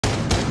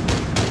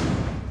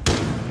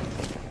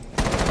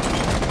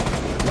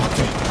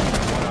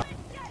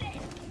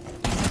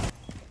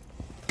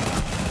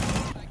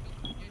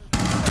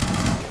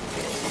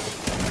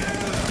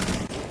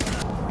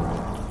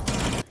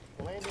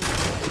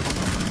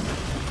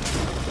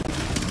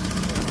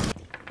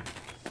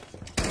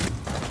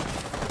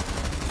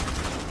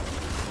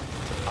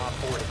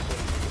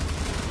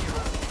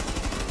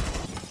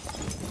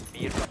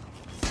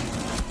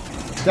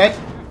Dead.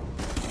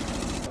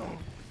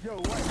 Yo,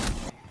 what?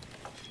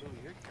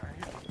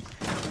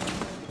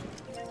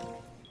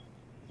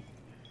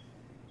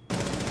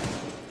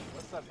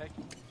 What's up,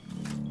 Hecky?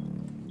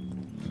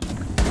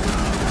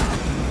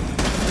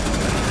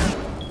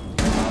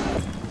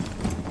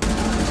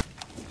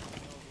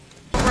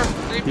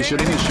 He's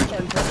shooting, he's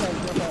shooting.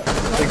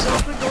 Thanks, bro.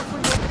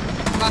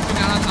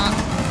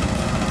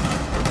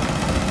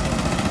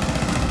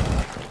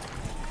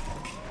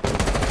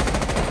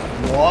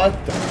 What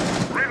the?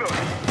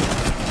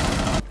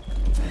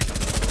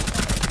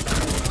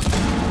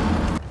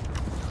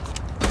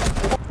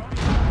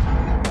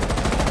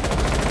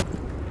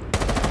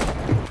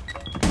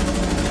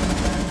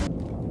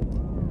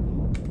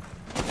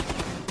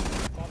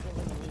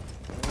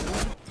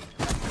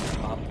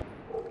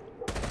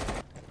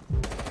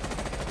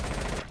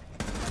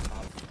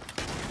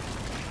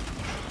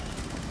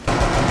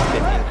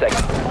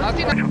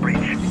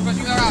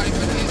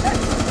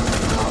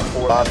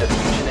 Bomb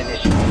diffusion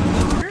initiated.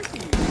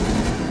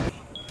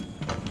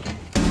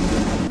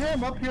 Yeah,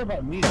 I'm up here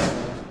about me.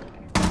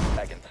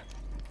 Seconds.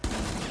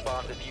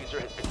 Bomb diffuser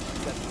has been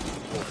successfully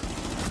deployed.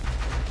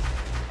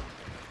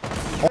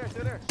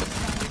 There.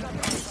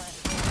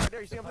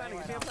 There, you see him planning,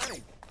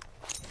 planning.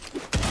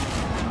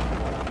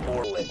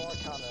 4 lit.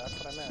 That's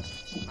what I meant.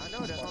 I know,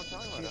 that's what I'm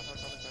talking about. That's what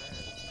I'm talking about.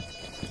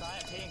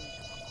 Giant ping.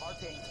 Hard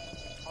ping.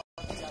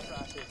 Hard ping after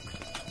acid.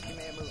 He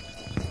may have moved.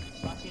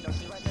 Last ping, no,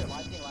 she's right there.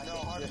 Live ping, live ping. No,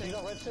 hard ping.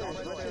 Right there.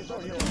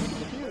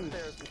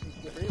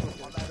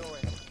 On that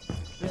doorway.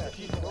 Yeah,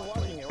 we're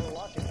watching it. We're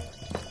watching it.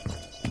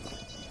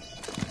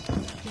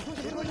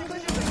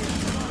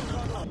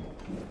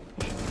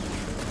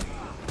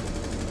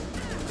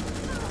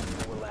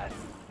 We're last.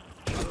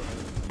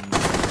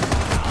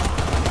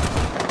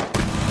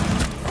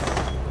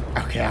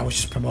 Okay, I was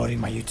just promoting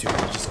my YouTube.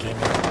 I just came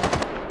in.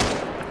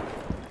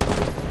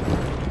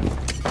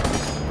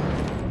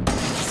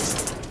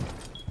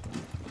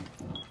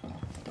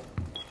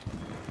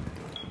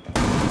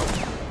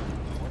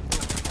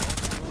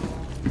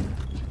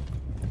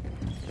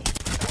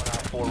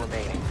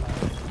 Remaining.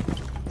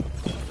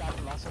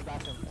 Last one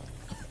back him.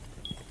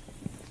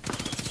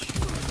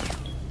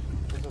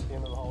 This is the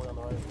end of the hallway on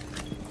the right.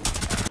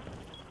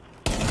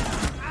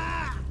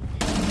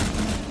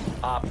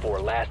 Op 4,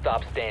 last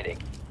stop standing.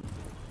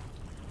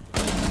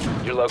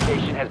 Your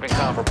location has been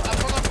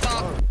compromised.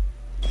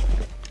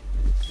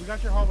 We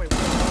got your hallway.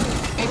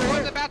 He's going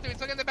in the bathroom. He's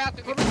looking in the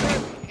bathroom.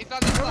 He's on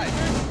this side.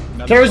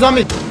 Carrier's on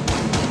me.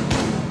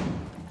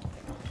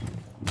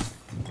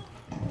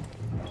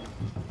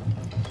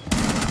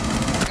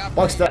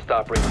 Bucks that.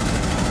 Stop ring.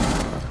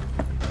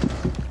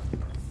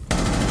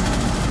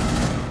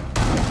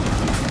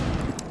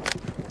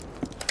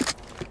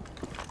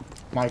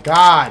 My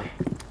God.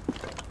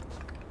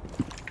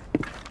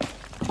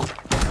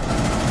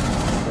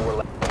 4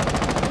 left.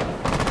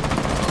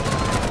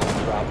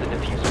 Drop the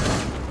diffuser.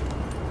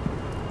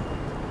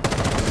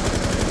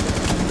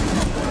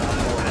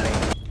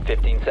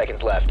 15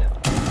 seconds left.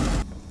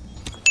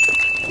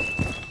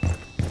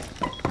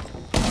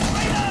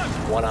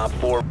 1 op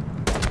 4.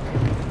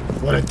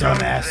 What a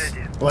dumbass.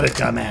 What a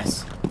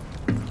dumbass.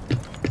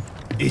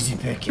 Easy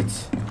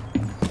pickings.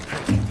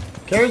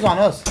 Carrier's on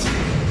us.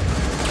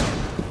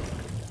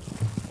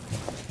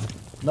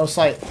 No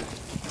sight.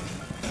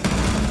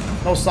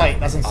 No sight.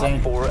 That's insane.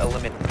 Op 4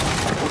 eliminated.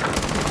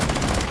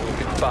 You've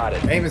been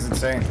spotted. Aim is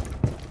insane.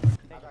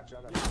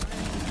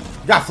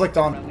 Got flicked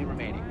on. Friendly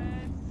remaining.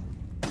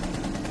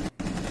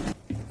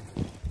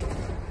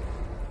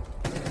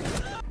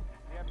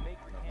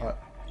 Alright.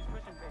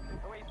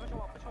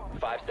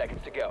 5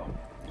 seconds to go.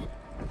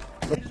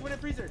 He just went in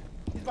freezer.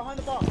 He's behind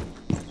the bomb.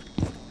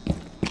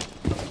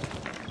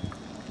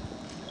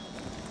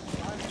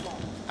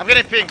 I'm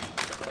getting ping.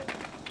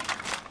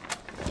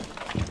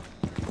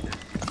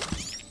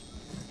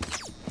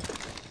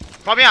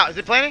 Call me out. Is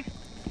it planning?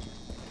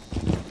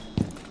 We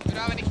don't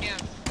have any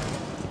cams.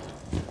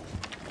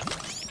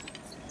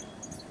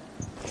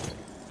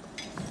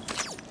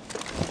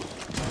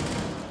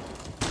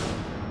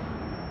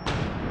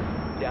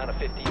 Down to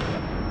 15.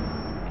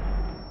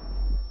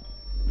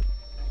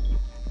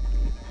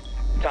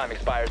 Time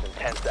expires in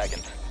 10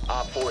 seconds.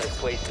 Op 4 has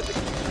placed the